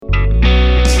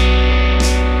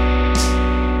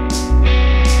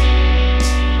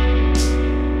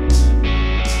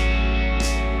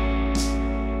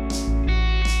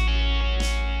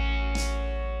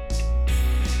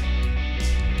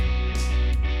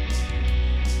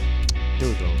Here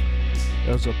we go.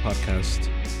 That was our podcast.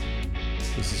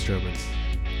 This is German.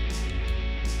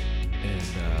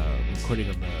 And recording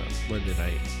on the Monday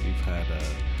night. We've had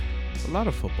a lot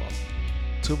of football.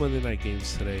 2 Monday night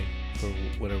games today for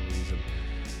whatever reason.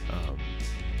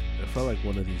 I felt like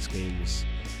one of these games,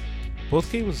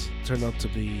 both games turned out to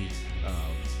be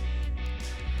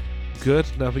good,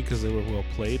 not because they were well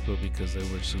played, but because they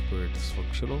were super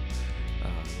dysfunctional.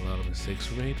 A lot of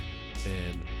mistakes were made,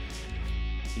 and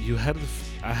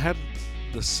I had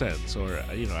the sense, or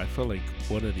I felt like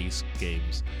one of these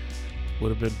games would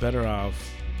have been better off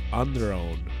on their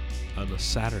own on a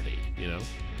Saturday,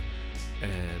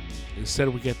 and instead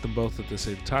we get them both at the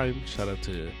same time. Shout out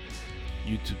to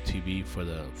YouTube TV for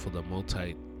the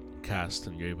multi-cast,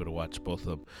 and you're able to watch both of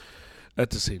them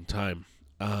at the same time.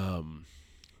 And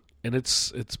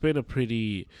it's been a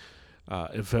pretty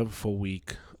eventful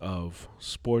week of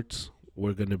sports.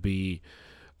 I'm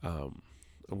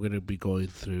going to be going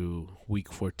through week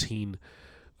 14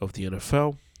 of the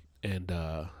NFL, and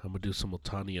I'm going to do some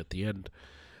Otani at the end.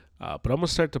 But I'm going to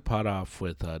start the pod off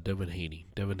with Devin Haney.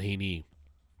 Devin Haney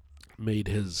made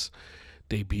his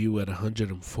debut at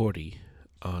 140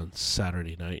 on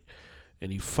Saturday night,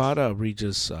 and he fought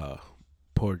Regis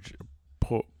Porgier.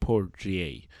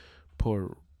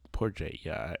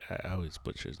 Yeah, I always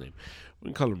butcher his name. We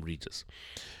can call him Regis.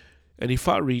 And he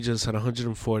fought Regis at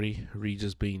 140,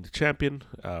 Regis being the champion.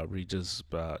 Regis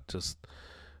just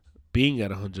being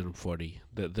at 140,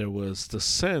 that there was the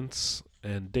sense,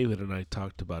 and David and I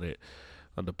talked about it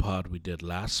on the pod we did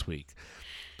last week,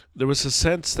 there was a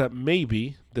sense that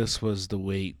maybe this was the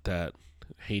weight that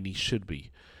Haney should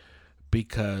be.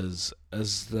 Because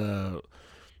as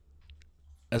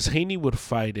Haney would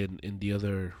fight in the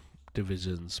other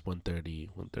divisions,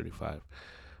 130, 135,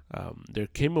 there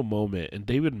came a moment, and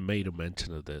David made a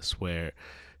mention of this, where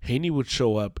Haney would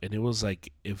show up, and it was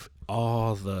like if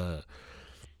all the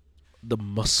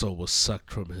muscle was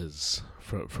sucked from his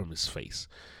face.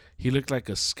 He looked like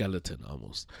a skeleton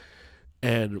almost.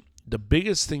 And the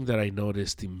biggest thing that I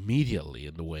noticed immediately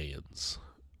in the weigh-ins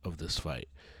of this fight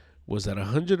was at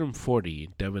 140,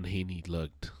 Devin Haney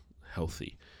looked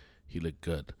healthy. He looked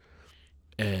good.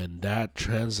 And that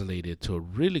translated to a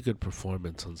really good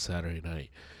performance on Saturday night,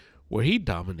 where he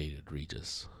dominated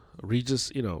Regis.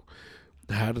 Regis,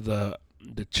 had the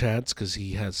chance because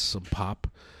he has some pop.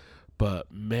 But,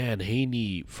 man,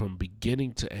 Haney, from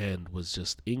beginning to end, was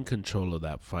just in control of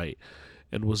that fight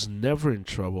and was never in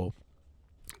trouble.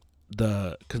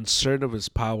 The concern of his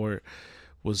power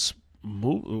was,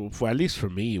 at least for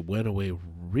me, went away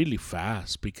really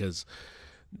fast, because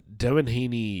Devin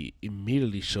Haney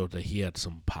immediately showed that he had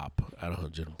some pop at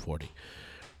 140.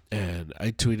 And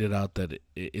I tweeted out that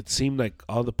it seemed like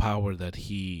all the power that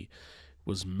he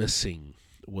was missing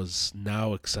was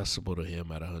now accessible to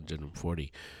him at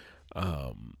 140.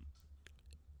 And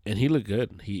he looked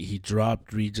good. He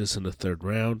dropped Regis in the third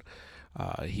round.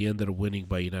 He ended up winning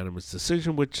by unanimous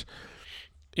decision, which,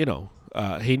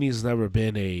 Haney's never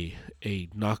been a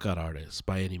knockout artist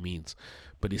by any means,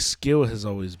 but his skill has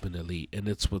always been elite, and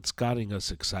it's what's gotten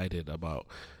us excited about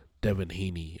Devin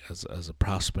Haney as a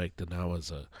prospect, and now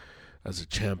as a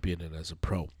champion and as a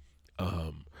pro.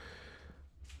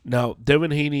 Now,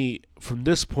 Devin Haney, from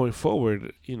this point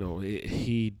forward,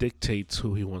 he dictates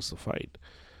who he wants to fight.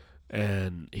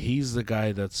 And he's the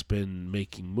guy that's been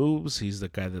making moves. He's the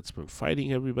guy that's been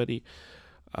fighting everybody.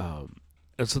 And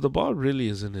so the ball really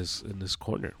is in his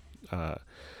corner.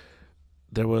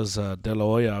 There was De La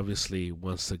Hoya obviously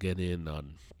wants to get in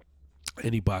on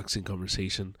any boxing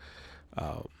conversation.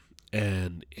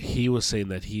 And he was saying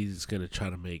that he's going to try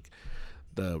to make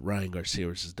the Ryan Garcia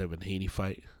versus Devin Haney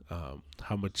fight.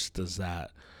 How much does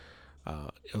that,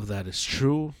 if that is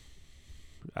true,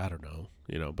 I don't know,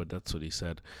 but that's what he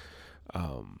said.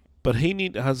 But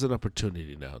Haney has an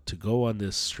opportunity now to go on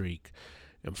this streak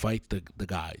and fight the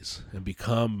guys and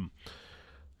become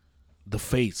the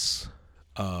face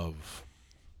of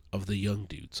the young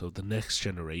dudes, of the next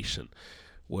generation,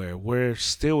 where we're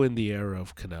still in the era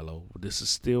of Canelo. This is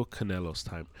still Canelo's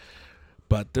time.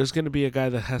 But there's going to be a guy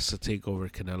that has to take over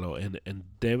Canelo, and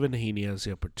Devin Haney has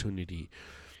the opportunity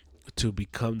to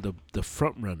become the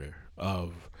front runner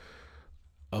of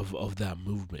that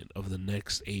movement, of the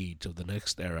next age, of the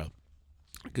next era.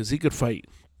 Because he could fight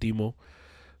Timo,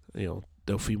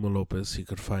 Delfimo Lopez. He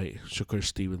could fight Shakur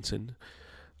Stevenson.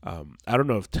 I don't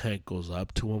know if Tank goes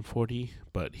up to 140,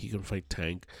 but he can fight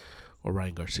Tank or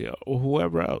Ryan Garcia or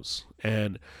whoever else.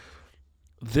 And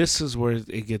this is where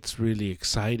it gets really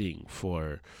exciting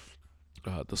for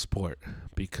the sport,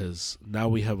 because now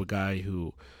we have a guy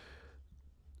who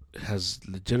has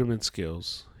legitimate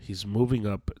skills. He's moving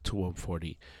up to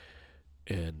 140,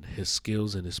 and his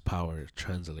skills and his power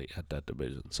translate at that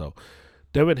division. So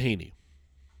Devin Haney,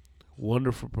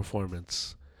 wonderful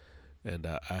performance, and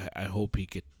I hope he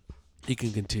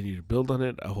can continue to build on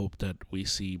it. I hope that we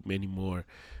see many more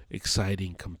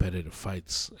exciting competitive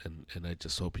fights, and I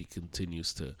just hope he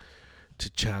continues to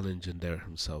challenge and dare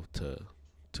himself to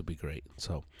be great.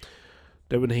 So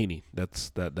Devin Haney,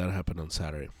 that happened on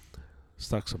Saturday. Let's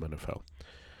talk some NFL,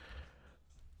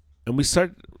 and we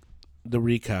start the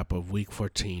recap of Week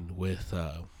 14 with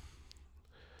the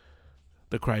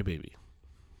crybaby,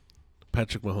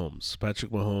 Patrick Mahomes.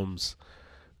 Patrick Mahomes,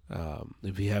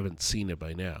 if you haven't seen it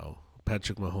by now,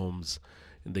 Patrick Mahomes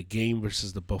in the game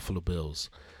versus the Buffalo Bills.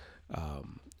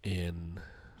 In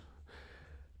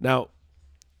now,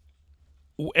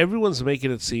 everyone's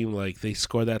making it seem like they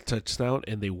score that touchdown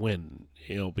and they win.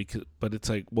 But it's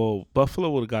like, well, Buffalo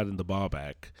would have gotten the ball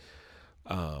back.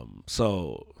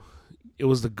 So it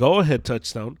was the go-ahead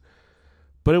touchdown,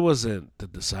 but it wasn't the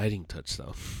deciding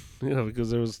touchdown,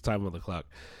 because there was time on the clock.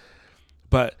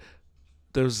 But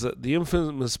there's the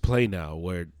infamous play now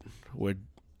where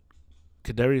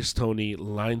Kadarius Toney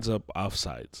lines up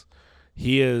offsides.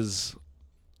 He is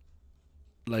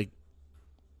like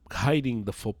hiding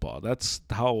the football. That's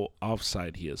how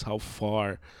offside he is, how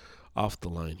far off the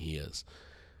line he is.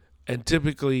 And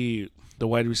typically, the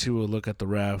wide receiver will look at the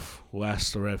ref, will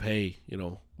ask the ref, hey,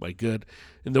 am I good?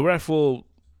 And the ref will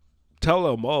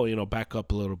tell him, oh, back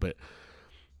up a little bit.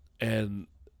 And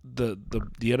the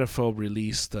NFL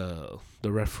released the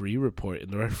referee report,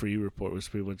 and the referee report was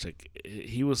pretty much like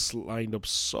he was lined up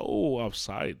so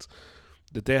offsides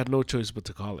that they had no choice but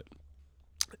to call it.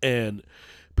 And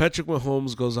Patrick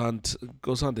Mahomes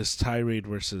goes on this tirade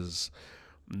versus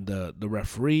the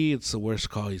referee. It's the worst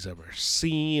call he's ever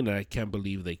seen, and I can't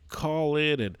believe they call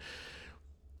it, and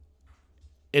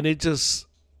it just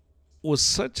was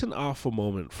such an awful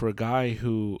moment for a guy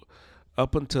who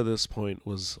up until this point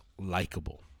was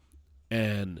likable.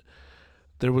 And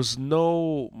there was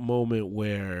no moment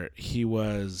where he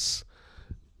was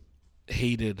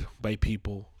hated by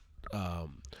people.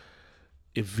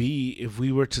 If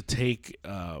we were to take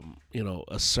a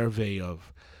survey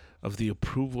of the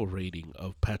approval rating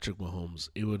of Patrick Mahomes,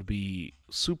 it would be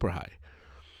super high,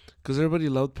 because everybody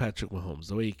loved Patrick Mahomes,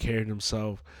 the way he carried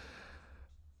himself.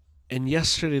 And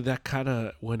yesterday that kind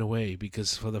of went away,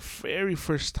 because for the very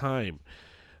first time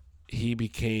he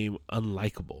became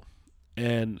unlikable.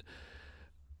 And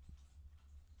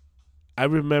I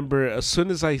remember as soon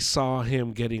as I saw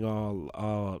him getting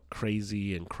all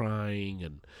crazy and crying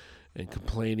and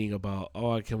complaining about,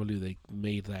 I can't believe they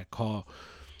made that call.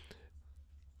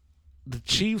 The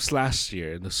Chiefs last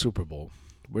year in the Super Bowl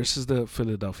versus the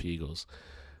Philadelphia Eagles,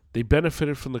 they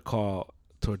benefited from the call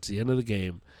towards the end of the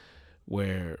game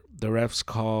where the refs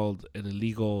called an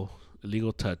illegal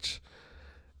touch.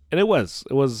 And it was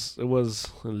an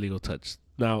illegal touch.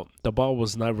 Now, the ball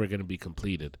was never going to be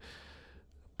completed,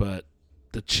 but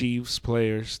the Chiefs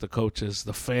players, the coaches,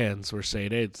 the fans were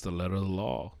saying, hey, it's the letter of the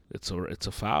law. It's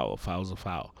a foul. A foul's a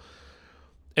foul.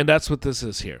 And that's what this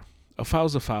is here. A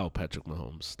foul's a foul, Patrick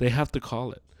Mahomes. They have to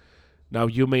call it. Now,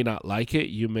 you may not like it.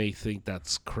 You may think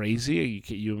that's crazy.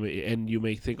 You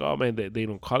may think, oh, man, they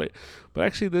don't call it. But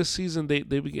actually, this season,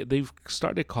 they've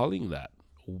started calling that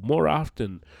more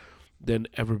often than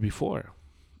ever before,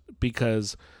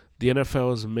 because the NFL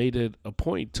has made it a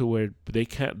point to where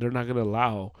they're not going to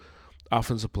allow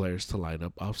offensive players to line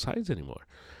up offsides anymore.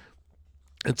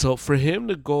 And so for him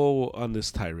to go on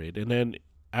this tirade, and then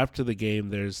after the game,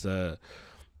 there's the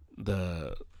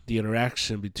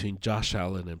interaction between Josh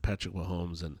Allen and Patrick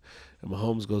Mahomes, and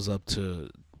Mahomes goes up to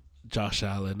Josh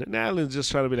Allen, and Allen's just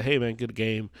trying to be like, hey man, good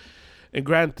game. And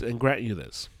grant you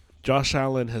this, Josh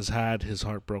Allen has had his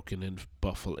heart broken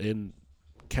in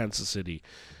Kansas City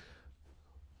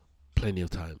plenty of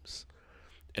times.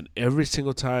 And every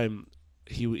single time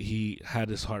he had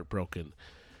his heart broken,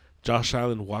 Josh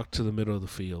Allen walked to the middle of the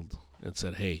field and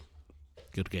said, hey,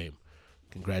 good game.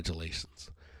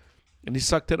 Congratulations. And he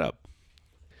sucked it up.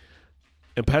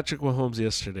 And Patrick Mahomes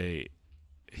yesterday,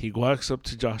 he walks up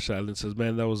to Josh Allen and says,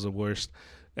 man, that was the worst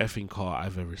effing call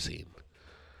I've ever seen.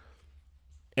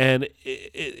 And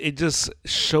it just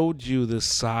showed you this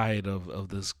side of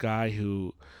this guy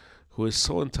who is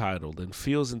so entitled and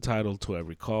feels entitled to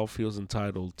every call, feels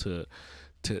entitled to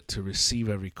receive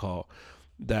every call,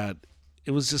 that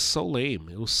it was just so lame.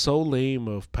 It was so lame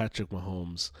of Patrick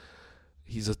Mahomes.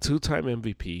 He's a two-time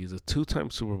MVP. He's a two-time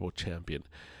Super Bowl champion.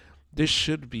 This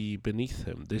should be beneath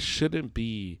him. This shouldn't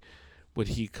be what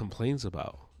he complains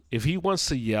about. If he wants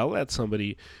to yell at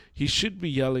somebody, he should be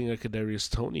yelling at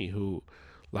Kadarius Toney, who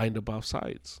lined up off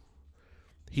sides.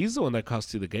 He's the one that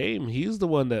cost you the game. He's the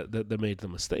one that made the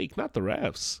mistake, not the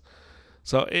refs.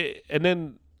 So and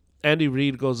then Andy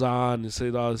Reid goes on and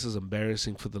says, "Oh, this is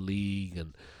embarrassing for the league,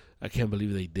 and I can't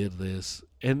believe they did this."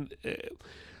 And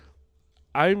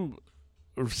I'm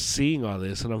seeing all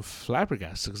this, and I'm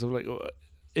flabbergasted because I'm like,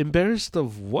 embarrassed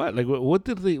of what? Like, what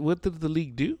did the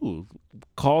league do?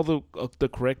 Call the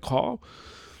correct call?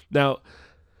 Now,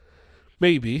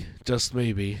 maybe, just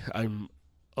maybe, I'm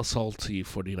a salty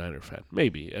 49er fan.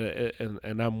 Maybe,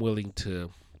 and I'm willing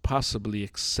to possibly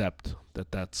accept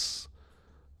that that's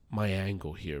my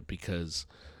angle here, because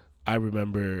I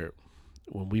remember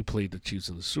when we played the Chiefs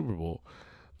in the Super Bowl,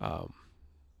 um,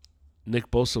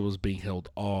 Nick Bosa was being held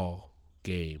all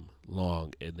game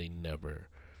long, and they never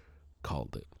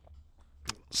called it.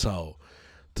 So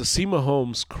to see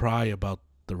Mahomes cry about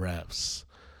the refs,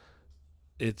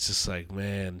 it's just like,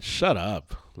 man, shut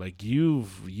up. Like,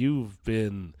 you've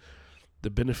been the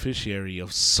beneficiary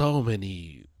of so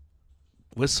many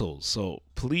whistles, so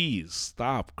please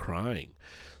stop crying.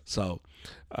 So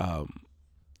I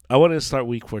want to start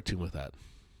week 14 with that,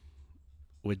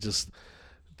 with just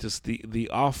the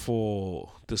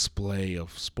awful display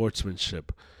of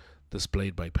sportsmanship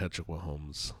displayed by Patrick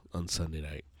Mahomes on Sunday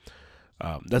night.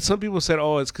 That some people said,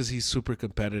 oh, it's because he's super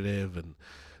competitive and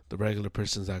the regular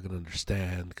person's not going to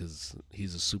understand because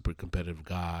he's a super competitive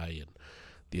guy and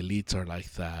the elites are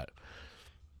like that.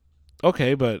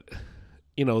 Okay, but,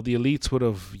 the elites would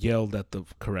have yelled at the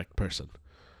correct person.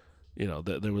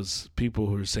 There was people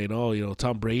who were saying, oh,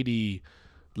 Tom Brady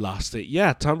lost it.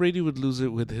 Yeah, Tom Brady would lose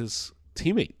it with his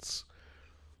teammates.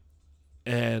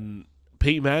 And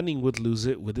Peyton Manning would lose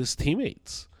it with his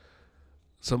teammates.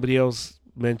 Somebody else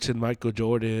mentioned Michael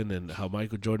Jordan and how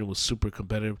Michael Jordan was super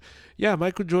competitive. Yeah,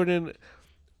 Michael Jordan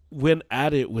went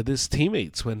at it with his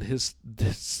teammates when his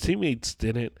teammates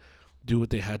didn't do what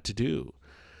they had to do.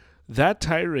 That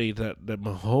tirade that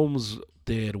Mahomes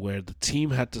did, where the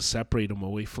team had to separate him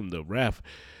away from the ref,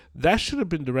 that should have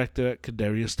been directed at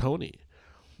Kadarius Toney.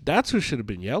 That's who should have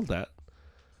been yelled at.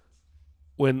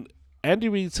 When Andy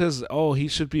Reid says, "Oh, he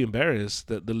should be embarrassed,"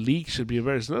 that the league should be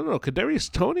embarrassed. No,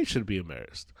 Kadarius Toney should be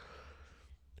embarrassed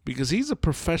because he's a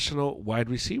professional wide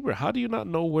receiver. How do you not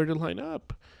know where to line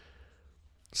up?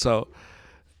 So,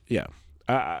 yeah,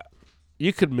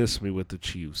 you could miss me with the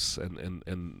Chiefs and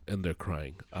their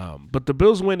crying. But the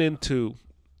Bills went into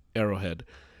Arrowhead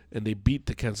and they beat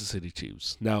the Kansas City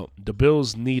Chiefs. Now, the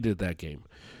Bills needed that game.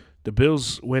 The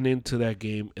Bills went into that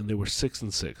game and they were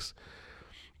 6-6.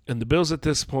 And the Bills at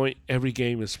this point, every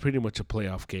game is pretty much a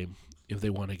playoff game if they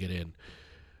want to get in.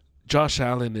 Josh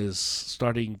Allen is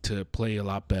starting to play a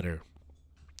lot better.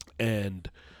 And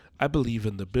I believe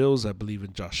in the Bills. I believe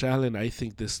in Josh Allen. I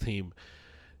think this team,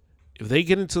 if they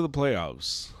get into the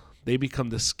playoffs, they become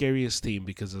the scariest team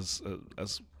because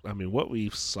what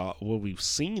we've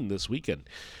seen this weekend.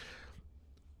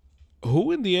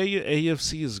 Who in the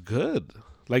AFC is good?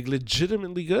 Like,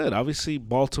 legitimately good. Obviously,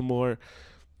 Baltimore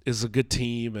is a good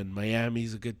team, and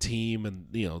Miami's a good team, and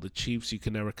the Chiefs, you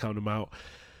can never count them out.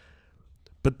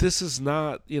 But this is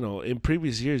not, in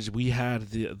previous years we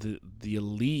had the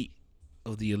elite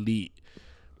of the elite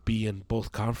be in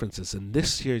both conferences, and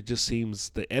this year it just seems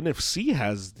the NFC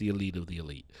has the elite of the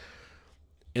elite,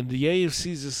 and the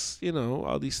AFC is just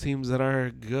all these teams that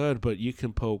are good, but you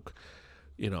can poke,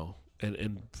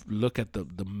 and look at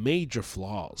the major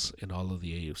flaws in all of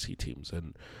the AFC teams,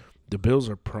 and the Bills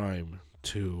are primed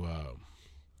to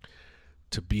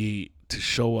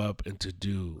show up and to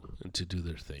do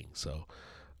their thing. So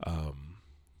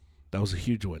that was a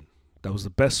huge win. That was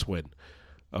the best win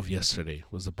of yesterday,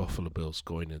 was the Buffalo Bills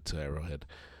going into Arrowhead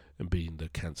and beating the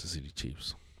Kansas City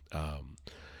Chiefs.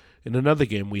 In another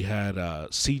game, we had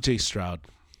C.J. Stroud,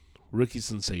 rookie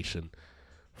sensation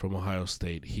from Ohio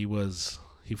State. He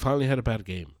finally had a bad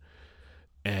game,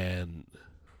 and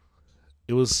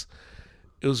it was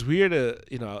weird.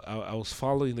 I was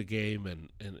following the game, and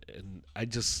I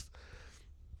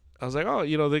was like, oh,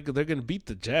 they're gonna beat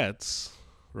the Jets,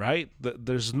 right?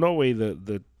 There's no way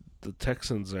the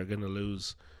Texans are gonna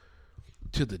lose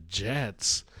to the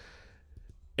Jets.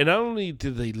 And not only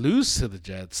did they lose to the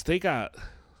Jets, they got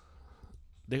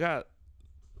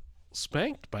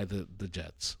spanked by the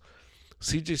Jets.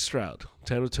 C.J. Stroud,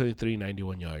 10 of 23,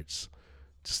 91 yards.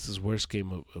 Just his worst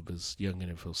game of his young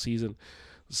NFL season.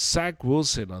 Zach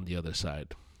Wilson on the other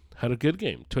side had a good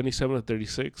game, 27 of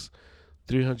 36,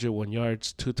 301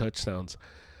 yards, 2 touchdowns,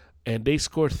 and they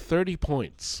scored 30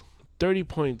 points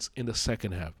in the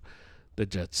second half. The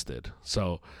Jets did.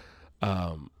 So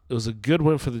it was a good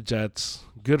win for the Jets,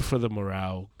 good for the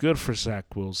morale, good for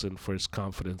Zach Wilson for his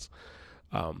confidence.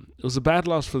 It was a bad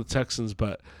loss for the Texans,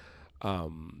 but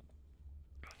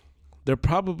they're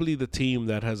probably the team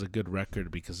that has a good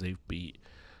record because they've beat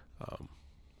um,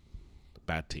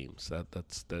 bad teams.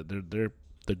 They're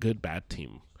the good bad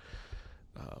team,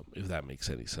 if that makes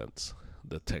any sense.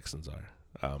 The Texans are.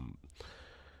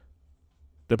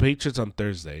 The Patriots on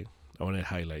Thursday. I want to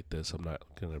highlight this. I'm not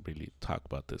gonna really talk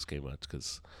about this game much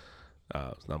because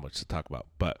there's not much to talk about.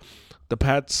 But the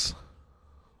Pats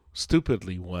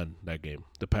stupidly won that game.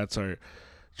 The Pats are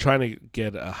trying to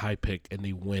get a high pick and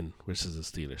they win versus the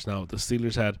Steelers. Now the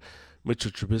Steelers had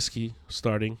Mitchell Trubisky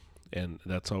starting, and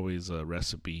that's always a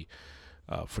recipe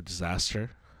for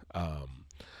disaster.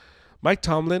 Mike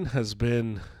Tomlin has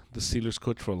been the Steelers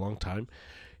coach for a long time.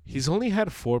 He's only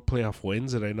had 4 playoff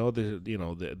wins, and I know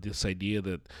that this idea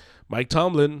that Mike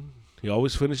Tomlin, he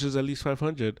always finishes at least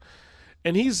 500,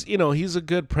 and he's a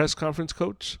good press conference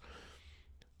coach.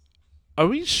 Are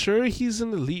we sure he's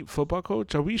an elite football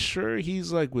coach? Are we sure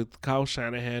he's like with Kyle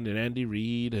Shanahan and Andy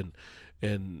Reid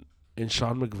and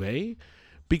Sean McVay?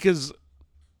 Because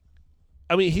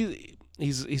I mean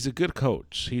he's a good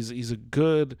coach. He's a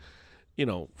good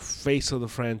face of the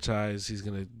franchise. He's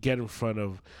gonna get in front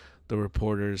of the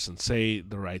reporters and say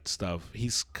the right stuff.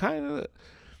 He's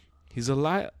a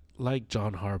lot like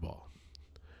John Harbaugh.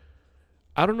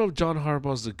 I don't know if John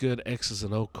Harbaugh's a good X's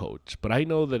and O coach, but I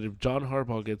know that if John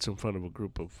Harbaugh gets in front of a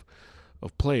group of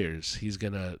players, he's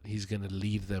gonna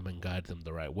lead them and guide them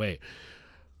the right way.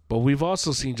 But we've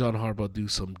also seen John Harbaugh do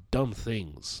some dumb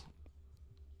things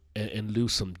and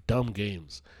lose some dumb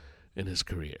games in his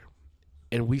career.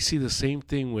 And we see the same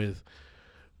thing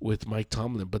with Mike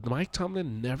Tomlin, but Mike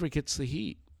Tomlin never gets the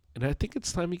heat. And I think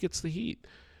it's time he gets the heat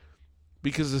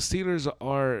because the Steelers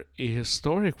are a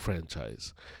historic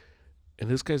franchise. And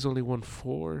this guy's only won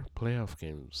 4 playoff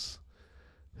games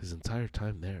his entire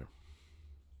time there.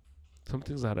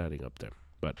 Something's not adding up there.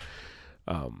 But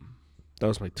that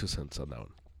was my 2 cents on that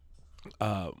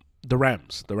one. The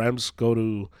Rams. The Rams go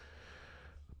to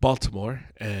Baltimore,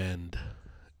 and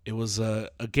it was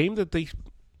a game that they,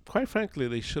 quite frankly,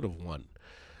 they should have won.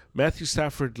 Matthew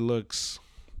Stafford looks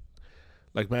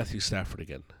like Matthew Stafford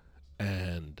again.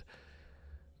 And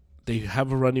they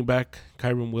have a running back,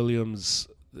 Kyron Williams.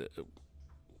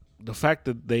 The fact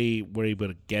that they were able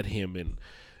to get him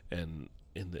in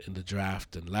the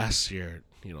draft, and last year,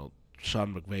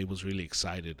 Sean McVay was really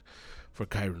excited for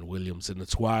Kyron Williams, and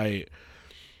it's why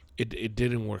it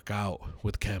didn't work out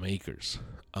with Cam Akers.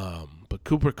 But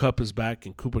Cooper Kupp is back,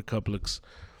 and Cooper Kupp looks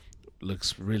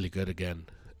really good again,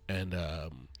 and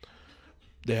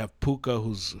they have Puka,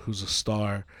 who's a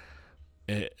star.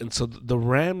 And so the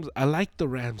Rams, I like the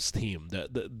Rams team.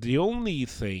 The only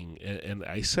thing, and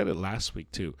I said it last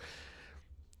week too,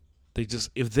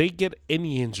 if they get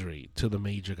any injury to the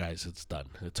major guys, it's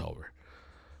done. It's over.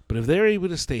 But if they're able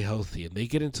to stay healthy and they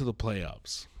get into the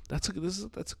playoffs, that's a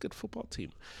good football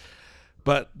team.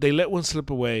 But they let one slip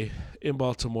away in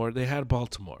Baltimore. They had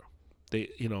Baltimore.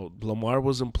 Lamar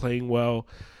wasn't playing well.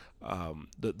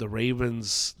 The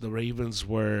Ravens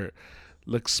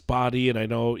look spotty, and I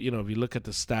know if you look at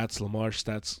the stats, Lamar's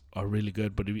stats are really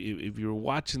good. But if you're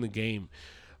watching the game,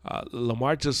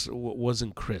 Lamar just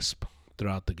wasn't crisp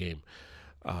throughout the game,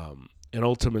 and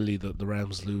ultimately the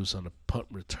Rams lose on a punt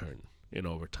return in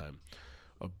overtime.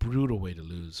 A brutal way to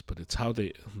lose, but it's how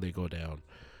they go down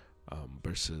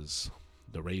versus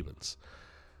the Ravens.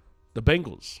 The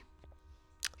Bengals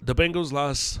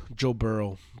lost Joe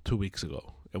Burrow 2 weeks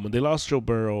ago, and when they lost Joe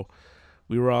Burrow,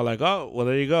 we were all like, oh, well,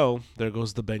 there you go. There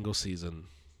goes the Bengals season.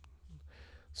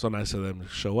 So nice of them to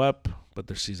show up, but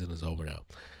their season is over now.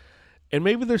 And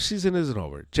maybe their season isn't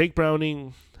over. Jake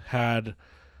Browning had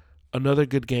another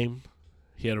good game.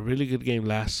 He had a really good game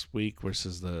last week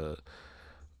versus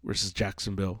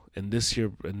Jacksonville, and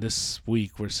this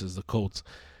week versus the Colts.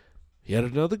 He had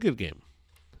another good game.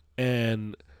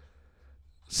 And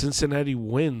Cincinnati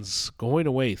wins going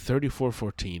away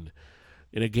 34-14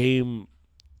 in a game.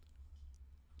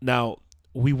 Now,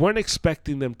 we weren't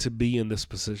expecting them to be in this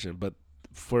position, but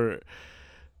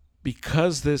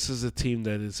because this is a team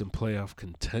that is in playoff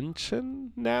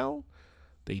contention now,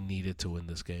 they needed to win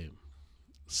this game.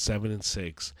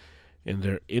 7-6, and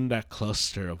they're in that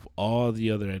cluster of all the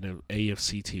other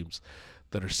AFC teams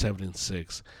that are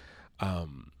 7-6.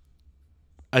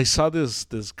 I saw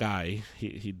this guy.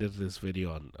 He did this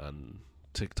video on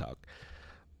TikTok,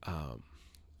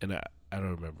 and I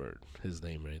don't remember his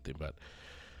name or anything, but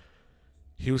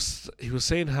he was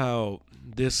saying how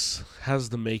this has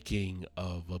the making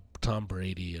of a Tom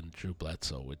Brady and Drew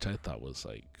Bledsoe, which I thought was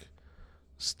like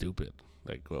stupid.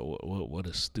 Like what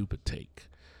a stupid take,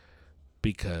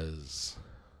 because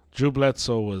Drew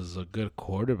Bledsoe was a good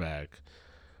quarterback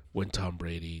when Tom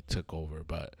Brady took over,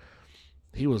 but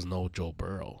he was no Joe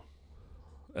Burrow.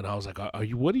 And I was like, "Are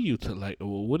you? What are you like?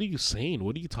 What are you saying?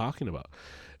 What are you talking about?"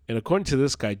 And according to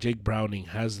this guy, Jake Browning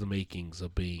has the makings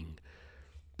of being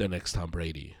the next Tom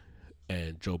Brady,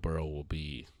 and Joe Burrow will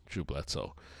be Drew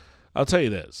Bledsoe. I'll tell you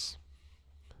this: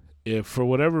 if for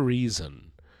whatever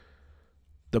reason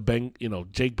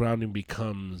Jake Browning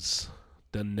becomes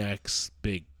the next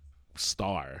big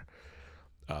star,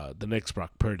 the next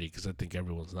Brock Purdy, because I think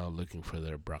everyone's now looking for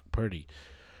their Brock Purdy.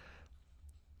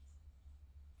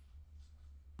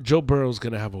 Joe Burrow's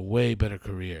gonna have a way better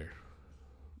career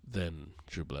than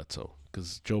Drew Bledsoe,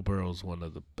 because Joe Burrow's one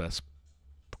of the best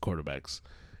quarterbacks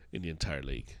in the entire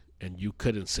league, and you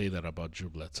couldn't say that about Drew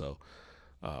Bledsoe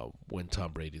when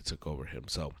Tom Brady took over him.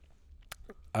 So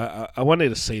I wanted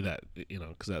to say that,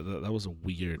 because that was a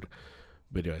weird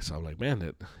video I saw. I'm like,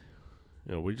 man,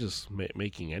 we're just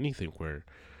making anything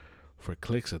for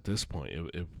clicks at this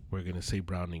point. If we're gonna say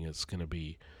Browning, it's gonna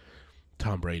be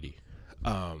Tom Brady.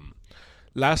 Um,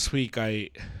 Last week I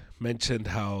mentioned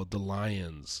how the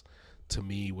Lions, to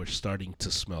me, were starting to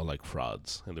smell like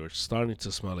frauds, and they were starting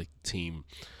to smell like a team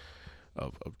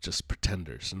of just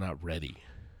pretenders, not ready.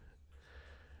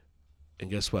 And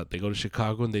guess what? They go to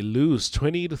Chicago and they lose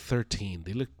 20-13.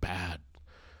 They look bad.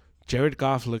 Jared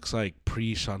Goff looks like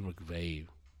pre-Sean McVay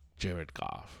Jared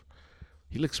Goff.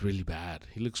 He looks really bad.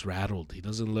 He looks rattled. He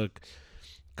doesn't look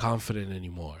confident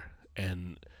anymore.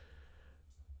 And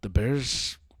the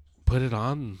Bears put it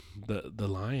on the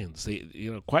Lions. They,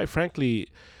 quite frankly,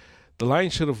 the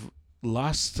Lions should have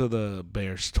lost to the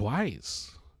Bears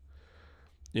twice.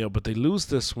 But they lose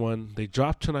this one. They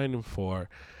drop to 9-4.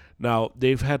 Now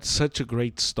they've had such a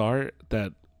great start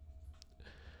that,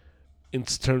 in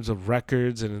terms of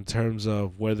records and in terms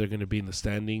of where they're going to be in the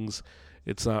standings,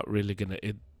 it's not really gonna.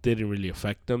 It didn't really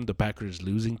affect them. The Packers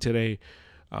losing today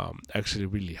actually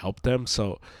really helped them.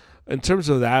 So, in terms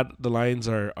of that, the Lions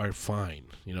are fine.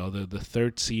 They're the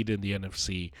third seed in the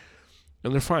NFC,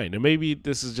 and they're fine. And maybe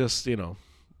this is just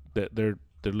their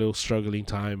little struggling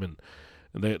time, and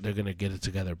they're gonna get it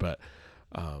together. But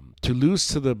to lose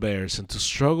to the Bears and to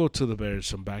struggle to the Bears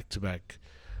from back-to-back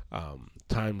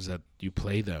times that you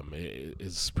play them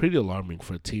is pretty alarming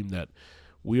for a team that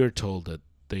we are told that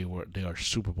they are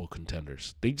Super Bowl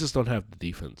contenders. They just don't have the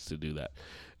defense to do that.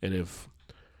 And if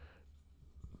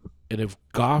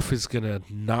Goff is gonna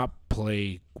not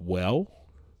play well,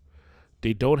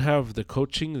 they don't have the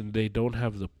coaching and they don't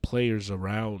have the players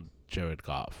around Jared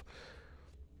Goff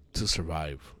to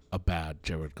survive a bad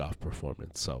Jared Goff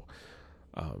performance. So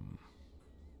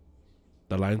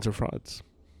the Lions are frauds,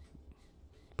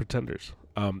 pretenders.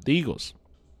 The Eagles.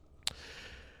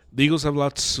 The Eagles have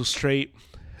lots to straight,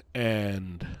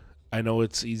 and I know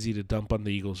it's easy to dump on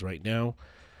the Eagles right now,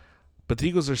 but the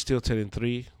Eagles are still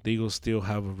 10-3. The Eagles still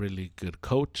have a really good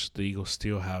coach. The Eagles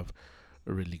still have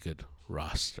a really good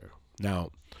roster.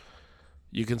 Now,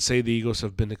 you can say the Eagles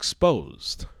have been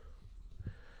exposed.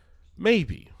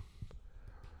 Maybe.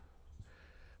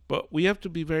 But we have to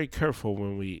be very careful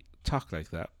when we talk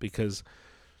like that, because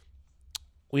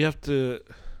we have to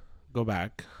go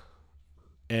back,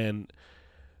 and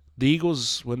the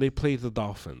Eagles, when they played the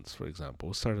Dolphins, for example,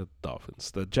 we'll start at the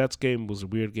Dolphins. The Jets game was a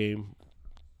weird game.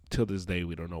 Till this day,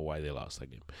 we don't know why they lost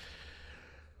that game.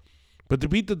 But they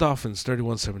beat the Dolphins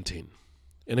 31-17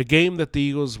 in a game that the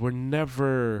Eagles were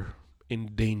never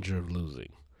in danger of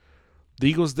losing. The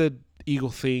Eagles did Eagle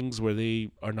things where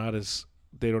they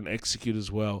don't execute as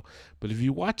well. But if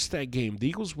you watch that game, the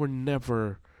Eagles were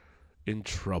never in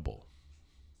trouble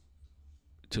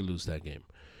to lose that game.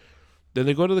 Then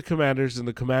they go to the Commanders, and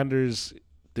the Commanders,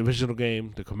 divisional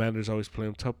game, the Commanders always play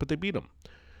them tough, but they beat them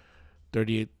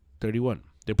 38-31.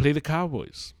 They play the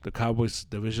Cowboys. The Cowboys,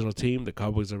 divisional team, the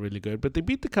Cowboys are really good, but they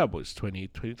beat the Cowboys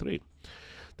 28-23.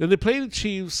 Then they play the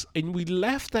Chiefs, and we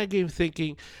left that game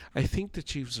thinking, I think the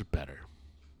Chiefs are better.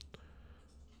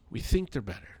 We think they're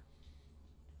better.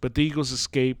 But the Eagles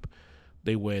escape.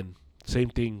 They win. Same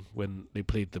thing when they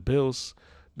played the Bills.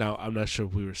 Now, I'm not sure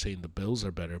if we were saying the Bills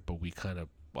are better, but we kind of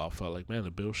felt like, man,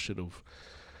 the Bills should have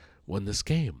won this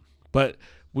game. But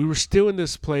we were still in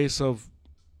this place of,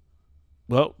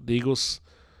 well, the Eagles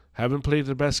haven't played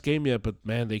their best game yet, but,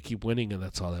 man, they keep winning, and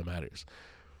that's all that matters.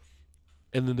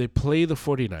 And then they play the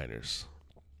 49ers.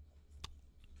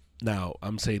 Now,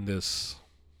 I'm saying this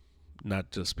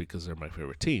not just because they're my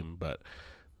favorite team, but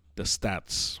the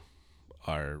stats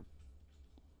are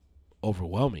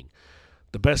overwhelming.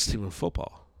 The best team in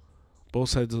football. Both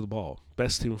sides of the ball.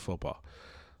 Best team in football.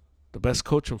 The best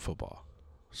coach in football.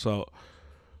 So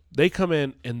they come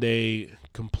in and they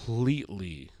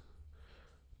completely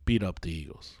beat up the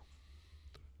Eagles.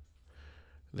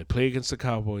 They play against the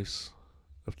Cowboys.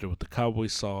 After what the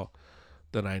Cowboys saw,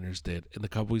 the Niners did, and the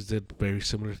Cowboys did very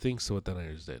similar things to what the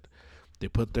Niners did. They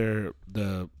put the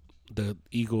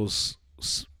Eagles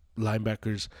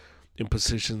linebackers in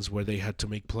positions where they had to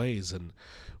make plays, and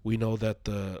we know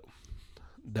that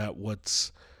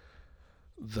what's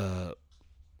the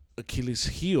Achilles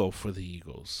heel for the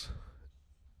Eagles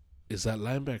is that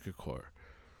linebacker core,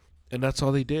 and that's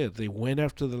all they did. They went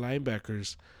after the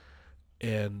linebackers,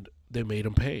 and they made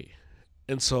them pay.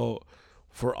 And so,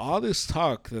 for all this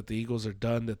talk that the Eagles are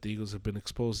done, that the Eagles have been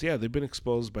exposed, yeah, they've been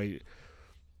exposed by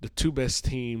the two best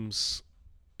teams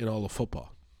in all of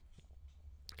football.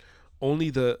 Only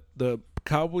the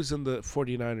Cowboys and the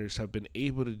 49ers have been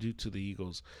able to do to the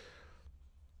Eagles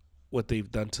what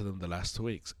they've done to them the last 2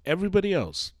 weeks. Everybody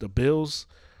else, the Bills,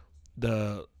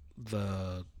 the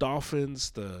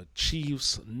Dolphins, the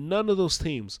Chiefs, none of those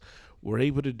teams were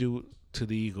able to do to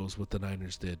the Eagles what the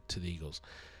Niners did to the Eagles.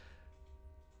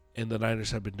 And the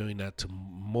Niners have been doing that to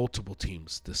multiple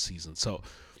teams this season. So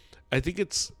I think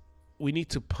we need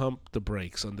to pump the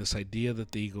brakes on this idea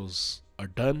that the Eagles are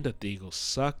done, that the Eagles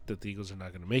suck, that the Eagles are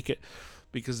not going to make it,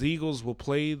 because the Eagles will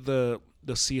play the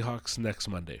Seahawks next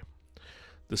Monday.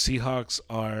 The Seahawks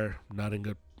are not in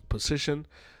good position.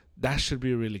 That should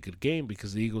be a really good game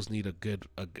because the Eagles need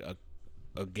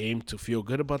a game to feel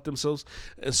good about themselves,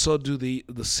 and so do the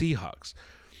Seahawks.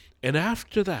 And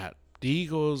after that, the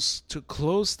Eagles, to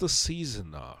close the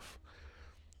season off,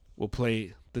 will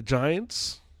play the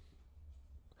Giants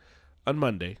on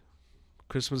Monday,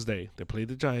 Christmas Day. They play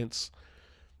the Giants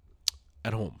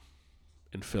at home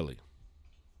in Philly.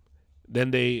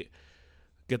 Then they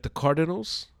get the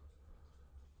Cardinals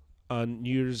on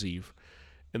New Year's Eve,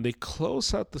 and they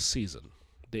close out the season.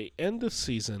 They end the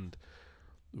season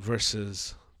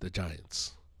versus the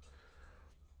Giants.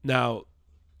 Now,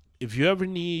 if you ever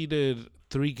needed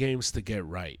 3 games to get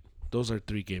right, those are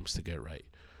 3 games to get right.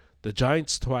 The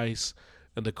Giants twice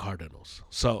and the Cardinals.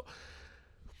 So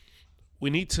we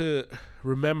need to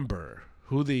remember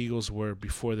who the Eagles were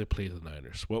before they played the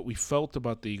Niners, what we felt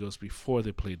about the Eagles before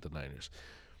they played the Niners,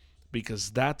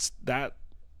 because that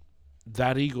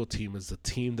Eagle team is the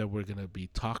team that we're going to be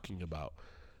talking about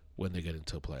when they get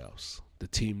into the playoffs. The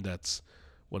team that's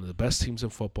one of the best teams in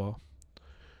football,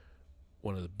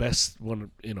 one of the best,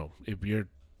 if you're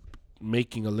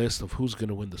making a list of who's going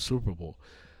to win the Super Bowl,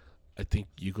 I think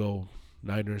you go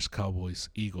Niners, Cowboys,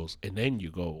 Eagles, and then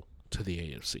you go to the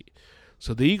AFC.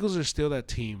 So the Eagles are still that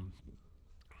team.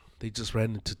 They just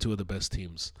ran into 2 of the best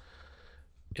teams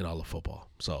in all of football.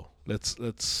 So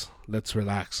let's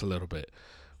relax a little bit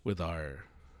with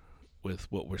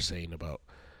what we're saying about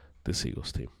this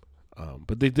Eagles team.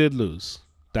 But they did lose.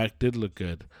 Dak did look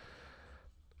good,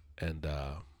 and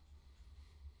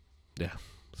yeah.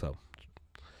 So,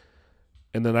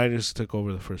 and the Niners took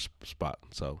over the first spot.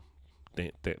 So,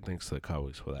 thanks to the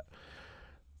Cowboys for that.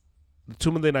 The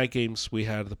 2 Monday night games, we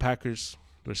had the Packers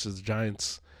versus the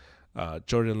Giants.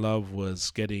 Jordan Love was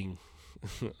getting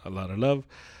a lot of love.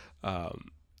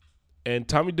 And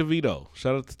Tommy DeVito,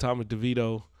 shout out to Tommy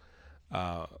DeVito.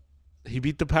 He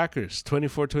beat the Packers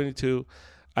 24-22.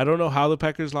 I don't know how the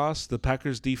Packers lost. The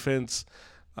Packers defense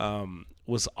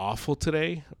was awful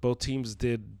today. Both teams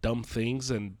did dumb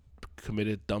things and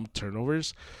committed dumb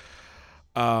turnovers.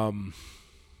 The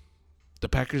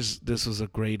Packers, this was a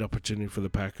great opportunity for the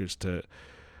Packers to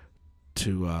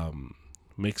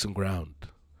make some ground.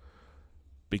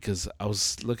 Because I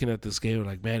was looking at this game and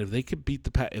like, man, if they could beat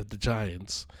the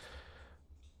Giants,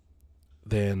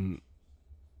 then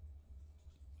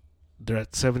they're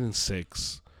at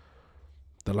 7-6.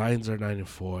 The Lions are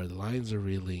 9-4. The Lions are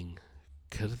reeling.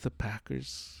 Could the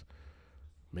Packers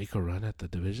make a run at the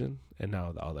division? And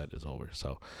now all that is over.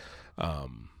 So,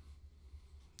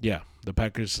 yeah, the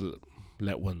Packers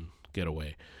let one get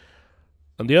away.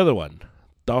 On the other one,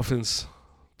 Dolphins,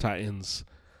 Titans.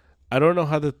 I don't know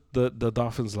how the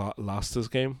Dolphins lost this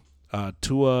game.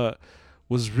 Tua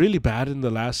was really bad in the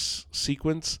last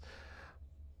sequence.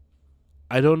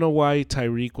 I don't know why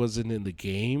Tyreek wasn't in the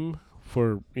game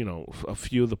for a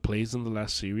few of the plays in the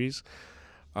last series.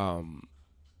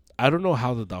 I don't know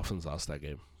how the Dolphins lost that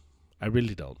game. I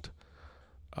really don't.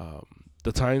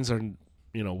 The Titans are,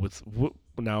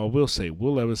 now I will say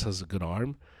Will Levis has a good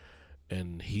arm,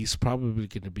 and he's probably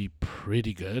going to be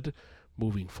pretty good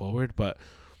moving forward. But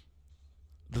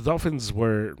the Dolphins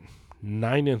were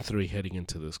 9-3 heading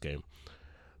into this game.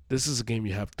 This is a game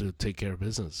you have to take care of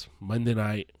business. Monday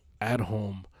night at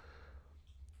home.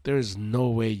 There is no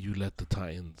way you let the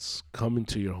Titans come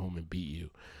into your home and beat you.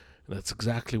 And that's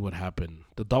exactly what happened.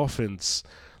 The Dolphins,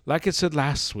 like I said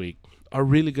last week, are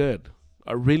really good,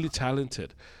 are really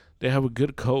talented. They have a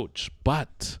good coach,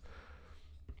 but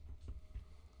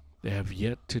they have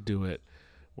yet to do it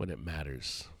when it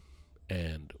matters.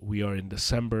 And we are in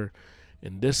December,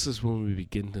 and this is when we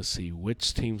begin to see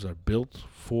which teams are built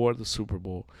for the Super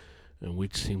Bowl and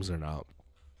which teams are not.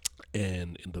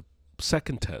 And in the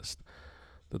second test,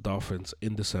 the Dolphins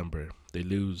in December, they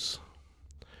lose,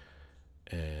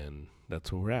 and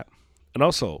that's where we're at. And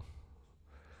also,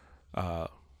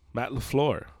 Matt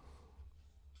LaFleur,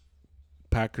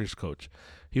 Packers coach,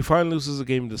 he finally loses a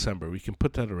game in December. We can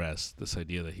put that to rest, this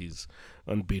idea that he's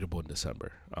unbeatable in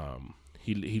December.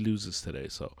 He loses today,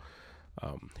 so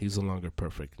he's no longer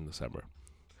perfect in December.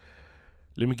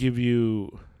 Let me give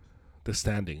you the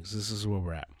standings. This is where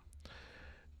we're at.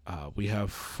 We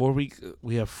have 4 weeks.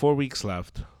 We have 4 weeks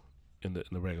left in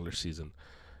the regular season,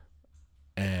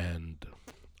 and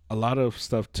a lot of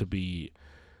stuff to be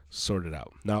sorted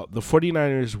out. Now, the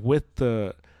 49ers, with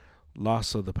the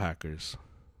loss of the Packers,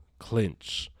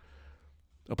 clinch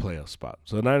a playoff spot.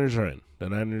 So the Niners are in. The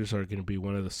Niners are going to be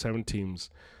one of the 7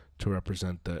 teams to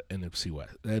represent the NFC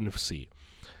West, the NFC.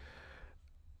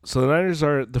 So the Niners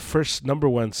are the first number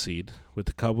 1 seed, with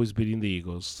the Cowboys beating the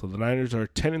Eagles. So the Niners are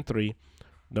 10-3,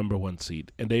 number 1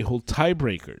 seed, and they hold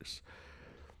tiebreakers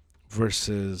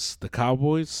versus the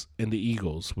Cowboys and the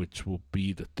Eagles, which will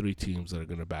be the 3 teams that are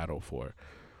going to battle for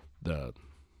the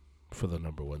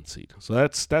number 1 seed. So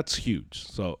that's huge.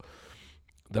 So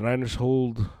the Niners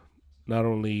hold not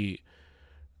only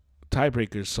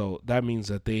tiebreakers, so that means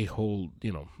that they hold,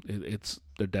 it's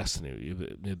their destiny.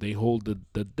 They hold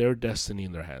their destiny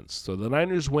in their hands. So the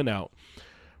Niners win out.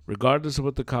 Regardless of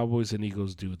what the Cowboys and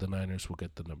Eagles do, the Niners will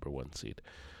get the number 1 seed.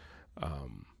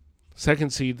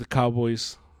 Second seed, the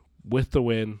Cowboys, with the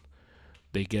win,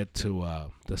 they get to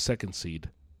the 2nd seed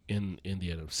in the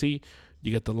NFC.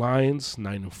 You get the Lions,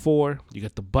 9-4. You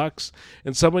get the Bucks,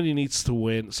 and somebody needs to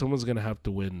win. Someone's gonna have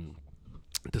to win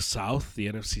the South, the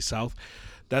NFC South.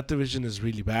 That division is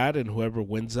really bad, and whoever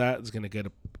wins that is gonna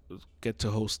get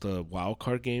to host a wild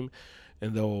card game,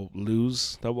 and they'll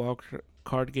lose that wild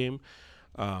card game.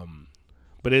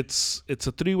 But it's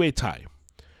a 3-way tie.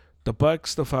 The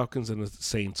Bucks, the Falcons, and the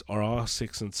Saints are all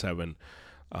 6-7.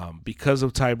 Because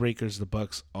of tiebreakers, the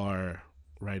Bucks are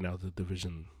right now the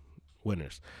division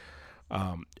winners.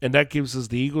 And that gives us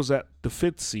the Eagles at the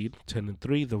 5th seed,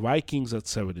 10-3, the Vikings at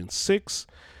 7-6,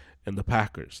 and the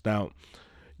Packers. Now,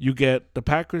 you get the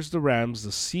Packers, the Rams, the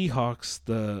Seahawks,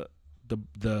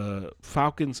 the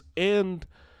Falcons, and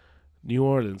New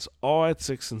Orleans all at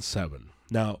 6-7.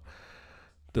 Now,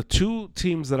 the 2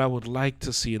 teams that I would like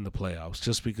to see in the playoffs,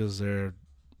 just because they're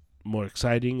more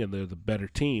exciting and they're the better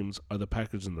teams, are the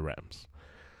Packers and the Rams.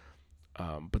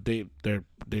 But they're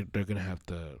going to have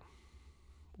to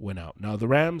win out. Now, the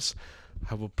Rams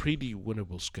have a pretty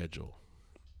winnable schedule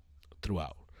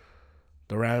throughout.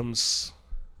 The Rams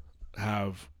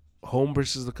have home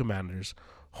versus the Commanders,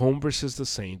 home versus the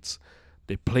Saints.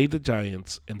 They play the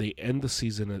Giants, and they end the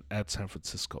season at San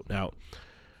Francisco. Now,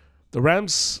 the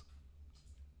Rams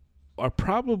are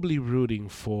probably rooting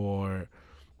for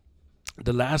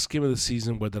the last game of the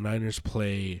season where the Niners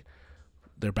play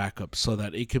their backup so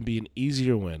that it can be an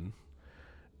easier win,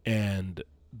 and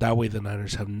that way the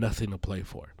Niners have nothing to play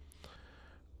for.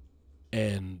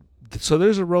 And so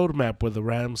there's a roadmap where the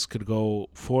Rams could go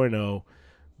 4-0,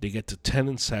 they get to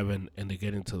 10-7, and they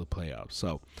get into the playoffs.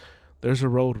 So there's a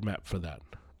roadmap for that.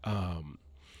 And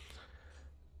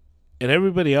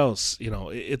everybody else,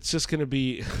 it's just going to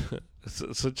be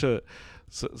such a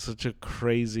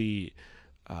crazy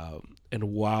and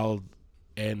wild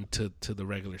end to the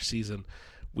regular season.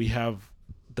 We have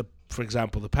for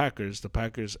example, the Packers. The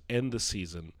Packers end the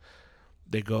season.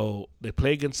 They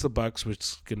play against the Bucks, which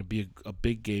is going to be a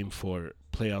big game for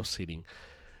playoff seeding,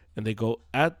 and they go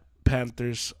at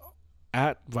Panthers,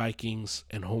 at Vikings,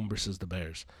 and home versus the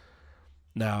Bears.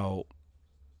 Now,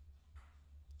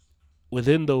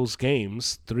 within those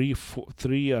games,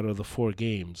 three out of the 4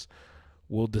 games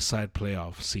will decide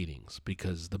playoff seedings,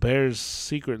 because the Bears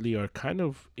secretly are kind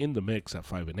of in the mix at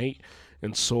 5-8,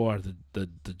 and so are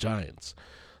the Giants.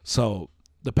 So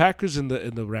the Packers and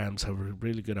the Rams have a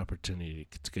really good opportunity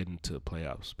to get into the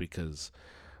playoffs, because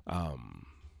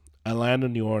Atlanta,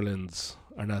 New Orleans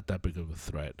are not that big of a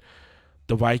threat.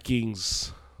 The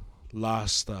Vikings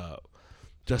lost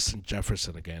Justin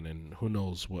Jefferson again, and who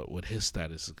knows what his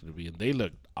status is going to be. And they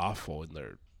looked awful in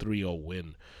their 3-0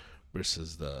 win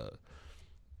versus the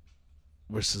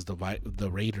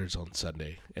Raiders on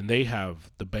Sunday. And they have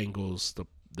the Bengals,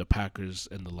 the Packers,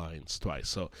 and the Lions twice.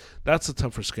 So that's a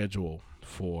tougher schedule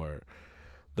for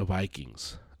the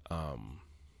Vikings.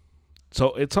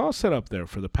 So it's all set up there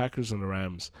for the Packers and the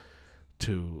Rams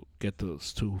to get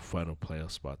those 2 final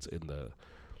playoff spots in the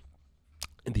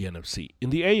NFC. In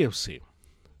the AFC,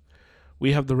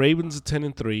 We have the Ravens at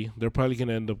 10-3. They're probably going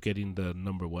to end up getting the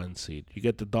number 1 seed. You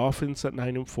get the Dolphins at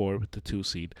 9-4 with the 2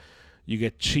 seed. You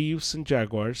get Chiefs and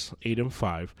Jaguars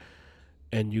 8-5,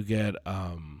 and you get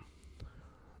the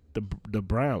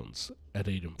Browns at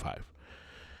 8-5.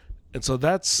 And so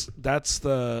those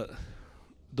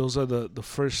are the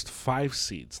first 5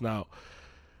 seeds. Now,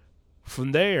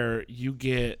 from there you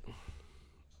get,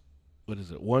 what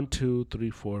is it? 1, 2, 3,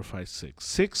 4, 5, 6.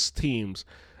 6 teams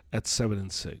at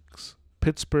 7-6.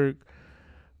 Pittsburgh,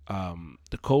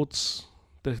 the Colts,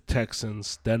 the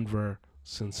Texans, Denver,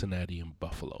 Cincinnati, and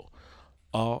Buffalo,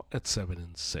 all at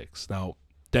 7-6. Now,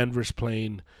 Denver's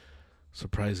playing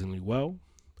surprisingly well.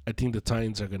 I think the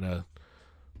Titans are gonna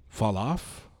fall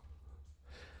off.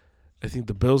 I think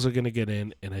the Bills are gonna get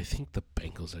in, and I think the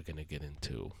Bengals are gonna get in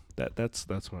too. That's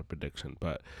my prediction.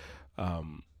 But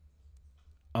on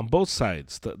both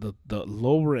sides, the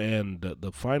lower end,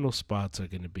 the final spots are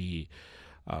gonna be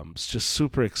it's just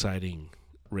super exciting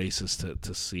races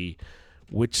to see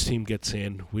which team gets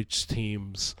in, which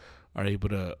teams are able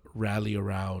to rally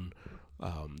around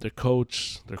their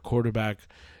coach, their quarterback,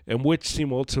 and which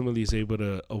team ultimately is able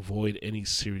to avoid any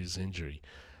serious injury.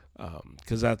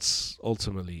 Because that's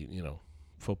ultimately,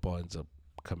 football ends up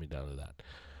coming down to that.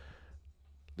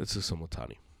 Let's do some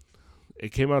Ohtani.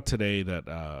 It came out today that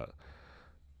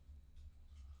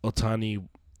Ohtani,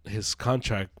 his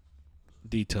contract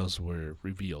details were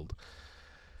revealed.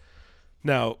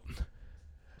 Now,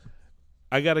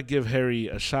 I got to give Harry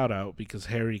a shout out because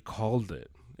Harry called it.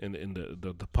 In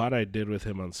the pod I did with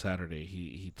him on Saturday,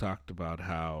 he talked about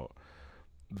how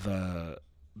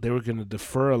they were going to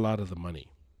defer a lot of the money.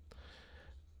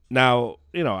 Now,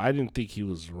 I didn't think he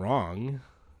was wrong.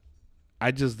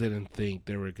 I just didn't think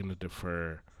they were going to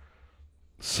defer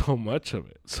so much of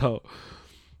it. So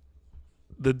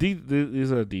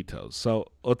these are the details.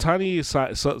 So Ohtani,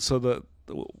 so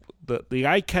the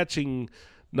eye-catching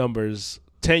numbers,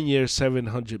 10 years,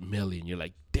 $700 million. You're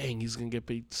like, dang, he's gonna get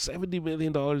paid $70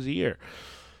 million a year.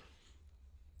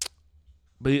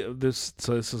 But this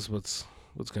is what's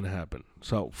gonna happen.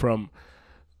 So from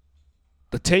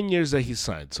the 10 years that he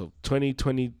signed, so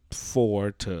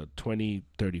 2024 to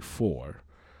 2034,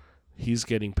 he's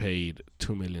getting paid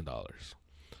 $2 million.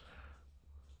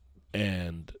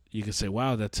 And you can say,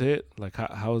 wow, that's it? Like,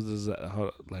 how does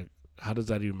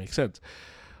that even make sense?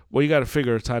 Well, you got to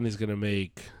figure Ohtani's going to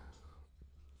make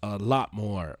a lot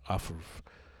more off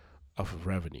of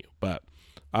revenue, but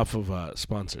off of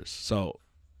sponsors. So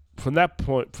from that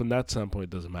standpoint, it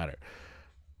doesn't matter.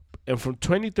 And from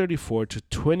 2034 to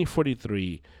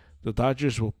 2043, the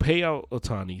Dodgers will pay out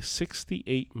Ohtani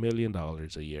 $68 million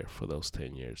a year for those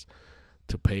 10 years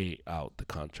to pay out the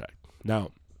contract.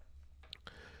 Now,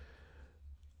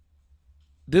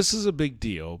 this is a big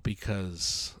deal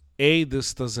because, A,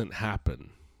 this doesn't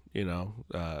happen.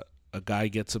 A guy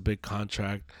gets a big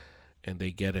contract and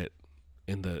they get it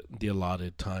in the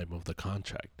allotted time of the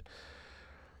contract.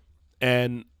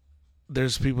 And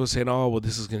there's people saying, oh, well,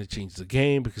 this is going to change the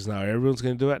game because now everyone's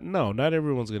going to do that. No, not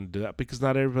everyone's going to do that because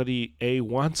not everybody, A,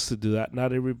 wants to do that.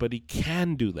 Not everybody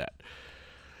can do that.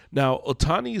 Now,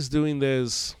 Ohtani is doing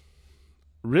this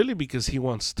really because he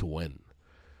wants to win.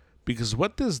 Because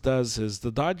what this does is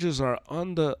the Dodgers are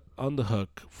on the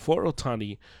hook for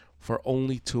Ohtani for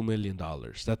only $2 million.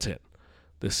 That's it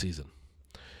this season.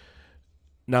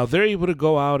 Now, they're able to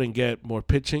go out and get more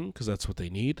pitching because that's what they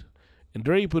need. And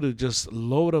they're able to just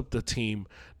load up the team,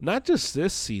 not just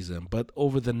this season, but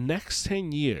over the next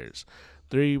 10 years.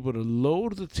 They're able to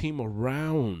load the team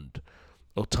around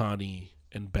Ohtani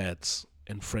and Betts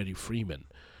and Freddie Freeman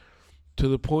to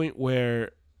the point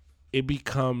where it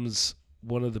becomes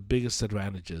one of the biggest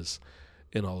advantages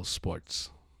in all sports,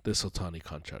 this Ohtani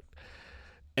contract.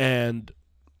 And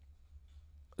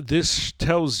this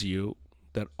tells you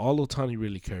that all Ohtani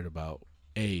really cared about,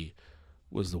 A,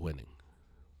 was the winning.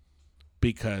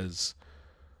 Because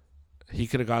he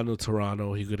could have gone to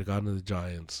Toronto, he could have gone to the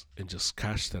Giants and just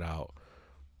cashed it out.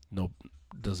 No,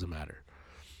 doesn't matter.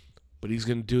 But he's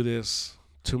going to do this,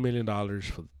 $2 million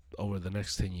for over the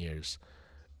next 10 years.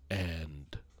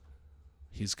 And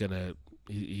he's going to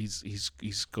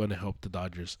help the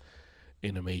Dodgers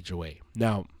in a major way.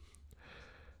 Now,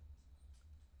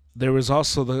 there was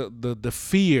also the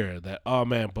fear that, oh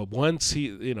man, but once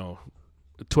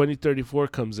 2034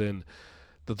 comes in,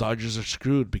 the Dodgers are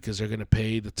screwed because they're going to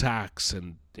pay the tax,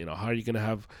 and how are you going to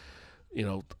have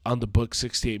on the book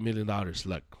 $68 million?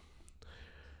 Look,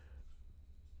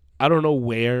 I don't know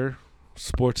where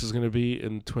sports is going to be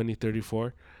in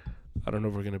 2034. I don't know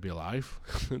if we're going to be alive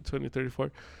in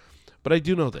 2034. But I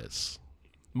do know this: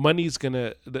 money's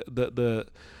gonna the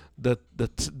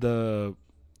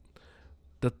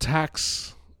the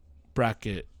tax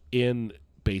bracket in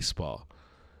baseball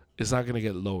is not going to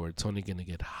get lower. It's only going to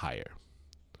get higher.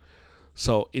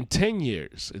 So in 10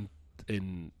 years,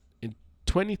 in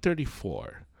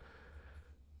 2034,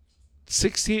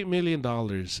 $68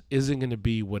 million isn't going to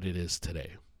be what it is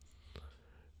today.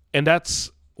 And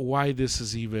that's why this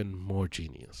is even more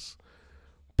genius.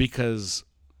 Because,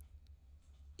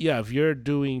 yeah, if you're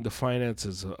doing the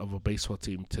finances of a baseball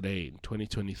team today in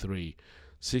 2023,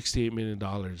 $68 million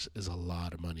is a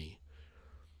lot of money.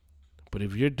 But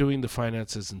if you're doing the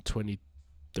finances in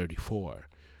 2034,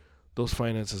 those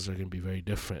finances are going to be very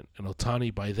different. And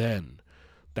Ohtani, by then,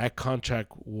 that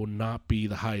contract will not be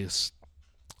the highest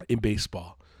in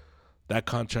baseball. That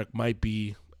contract might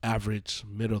be average,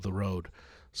 middle of the road.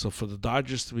 So for the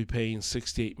Dodgers to be paying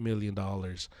 $68 million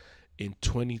in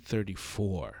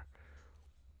 2034,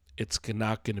 it's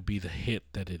not going to be the hit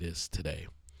that it is today.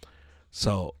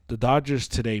 So the Dodgers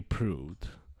today proved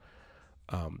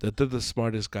that they're the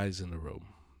smartest guys in the room.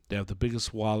 They have the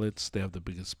biggest wallets. They have the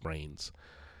biggest brains.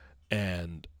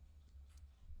 And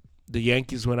the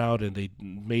Yankees went out and they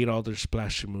made all their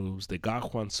splashy moves. They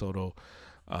got Juan Soto.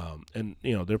 And,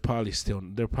 they're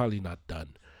probably not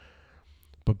done.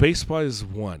 But baseball is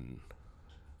one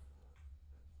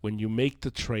when you make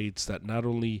the trades that not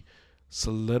only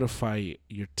solidify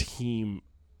your team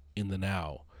in the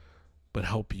now, but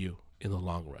help you in the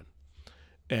long run.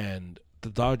 And the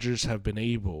Dodgers have been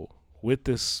able, with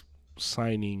this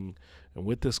signing and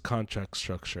with this contract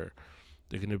structure,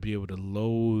 they're going to be able to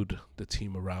load the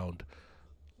team around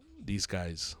these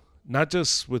guys, not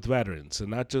just with veterans and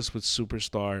not just with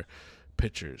superstar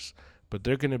pitchers, but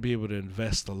they're going to be able to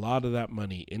invest a lot of that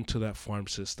money into that farm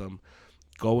system,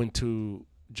 go into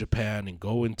Japan and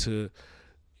go into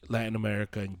Latin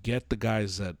America and get the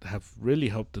guys that have really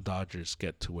helped the Dodgers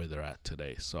get to where they're at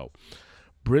today. So,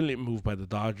 brilliant move by the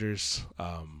Dodgers.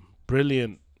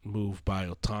 Brilliant move by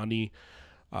Ohtani.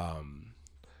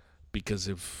 Because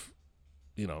if,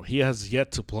 he has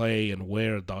yet to play and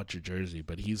wear a Dodger jersey,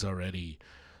 but he's already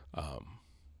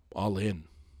all in.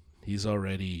 He's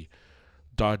already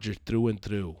Dodger through and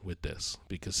through with this.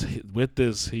 Because with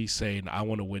this, he's saying, I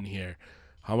want to win here.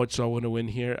 How much do I want to win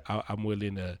here? I'm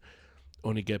willing to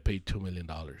only get paid $2 million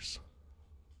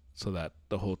so that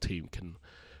the whole team can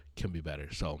be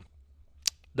better. So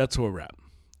that's where we're at.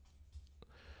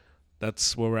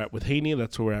 That's where we're at with Haney.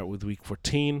 That's where we're at with Week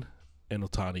 14 and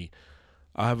Ohtani.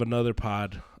 I'll have another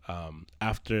pod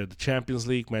after the Champions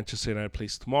League. Manchester United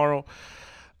plays tomorrow.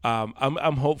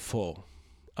 I'm hopeful.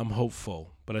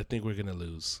 But I think we're going to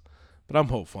lose. But I'm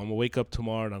hopeful. I'm going to wake up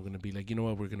tomorrow and I'm going to be like, you know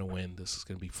what? We're going to win. This is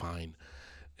going to be fine.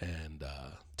 And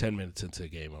 10 minutes into the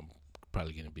game, I'm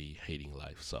probably going to be hating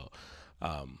life. So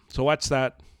watch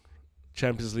that.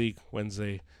 Champions League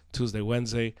Tuesday,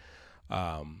 Wednesday.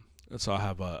 So I'll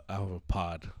have a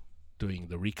pod doing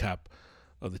the recap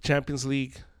of the Champions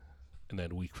League and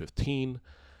then Week 15.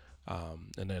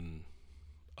 And then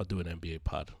I'll do an NBA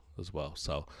pod as well.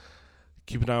 So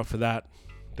keep an eye out for that.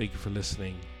 Thank you for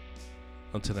listening.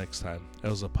 Until next time, that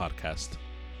was a podcast.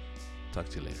 Talk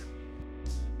to you later.